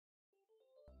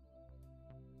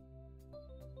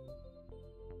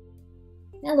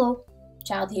Hello,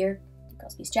 Child here.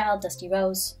 Cosby's Child, Dusty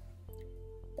Rose.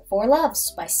 The Four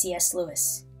Loves by C.S.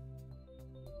 Lewis.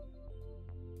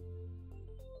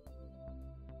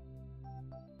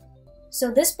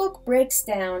 So this book breaks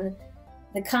down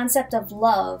the concept of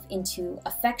love into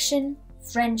affection,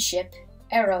 friendship,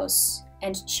 eros,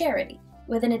 and charity,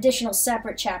 with an additional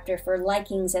separate chapter for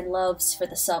likings and loves for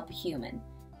the subhuman,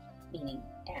 meaning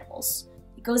animals.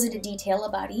 It goes into detail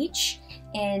about each,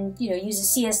 and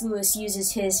C.S. Lewis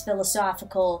uses his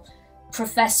philosophical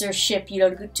professorship,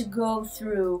 to go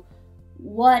through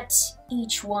what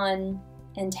each one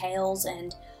entails,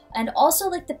 and also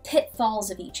like the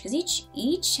pitfalls of each, because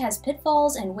each has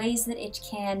pitfalls and ways that it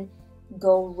can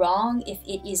go wrong if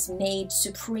it is made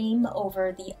supreme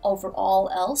over the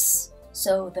overall else.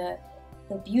 So the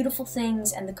beautiful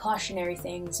things and the cautionary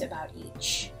things about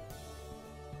each.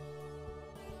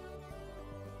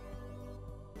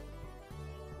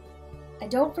 I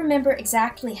don't remember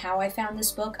exactly how I found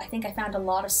this book. I think I found a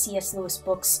lot of C.S. Lewis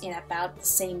books in about the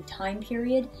same time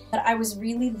period, but I was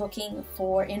really looking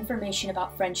for information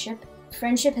about friendship.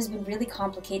 Friendship has been really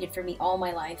complicated for me all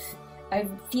my life. I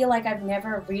feel like I've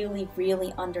never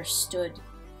really understood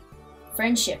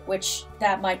friendship, which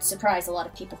that might surprise a lot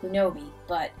of people who know me,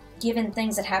 but given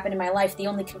things that happen in my life, the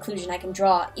only conclusion I can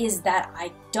draw is that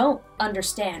I don't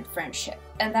understand friendship,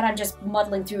 and that I'm just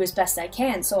muddling through as best I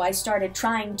can. So I started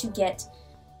trying to get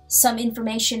some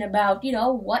information about,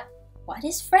 what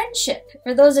is friendship?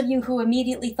 For those of you who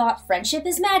immediately thought friendship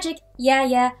is magic,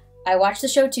 yeah, I watched the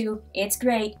show too, it's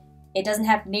great. It doesn't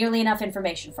have nearly enough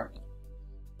information for me.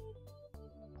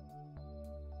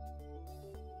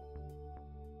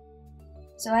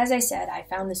 So as I said, I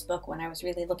found this book when I was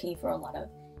really looking for a lot of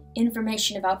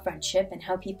information about friendship and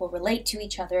how people relate to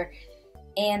each other,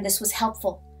 and this was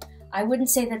helpful. I wouldn't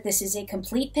say that this is a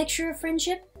complete picture of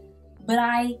friendship, but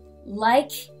I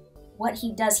like what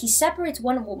he does. He separates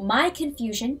my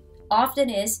confusion often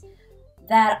is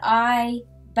that I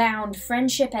bound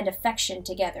friendship and affection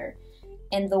together,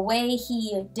 and the way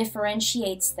he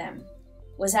differentiates them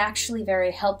was actually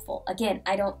very helpful. Again,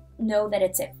 I don't know that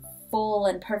it's a full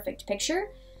and perfect picture,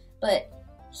 but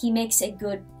he makes a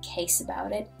good case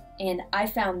about it, and I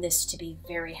found this to be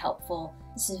very helpful.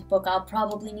 This is a book I'll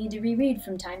probably need to reread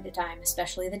from time to time,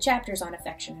 especially the chapters on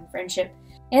affection and friendship,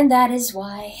 and that is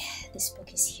why this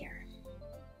book is here.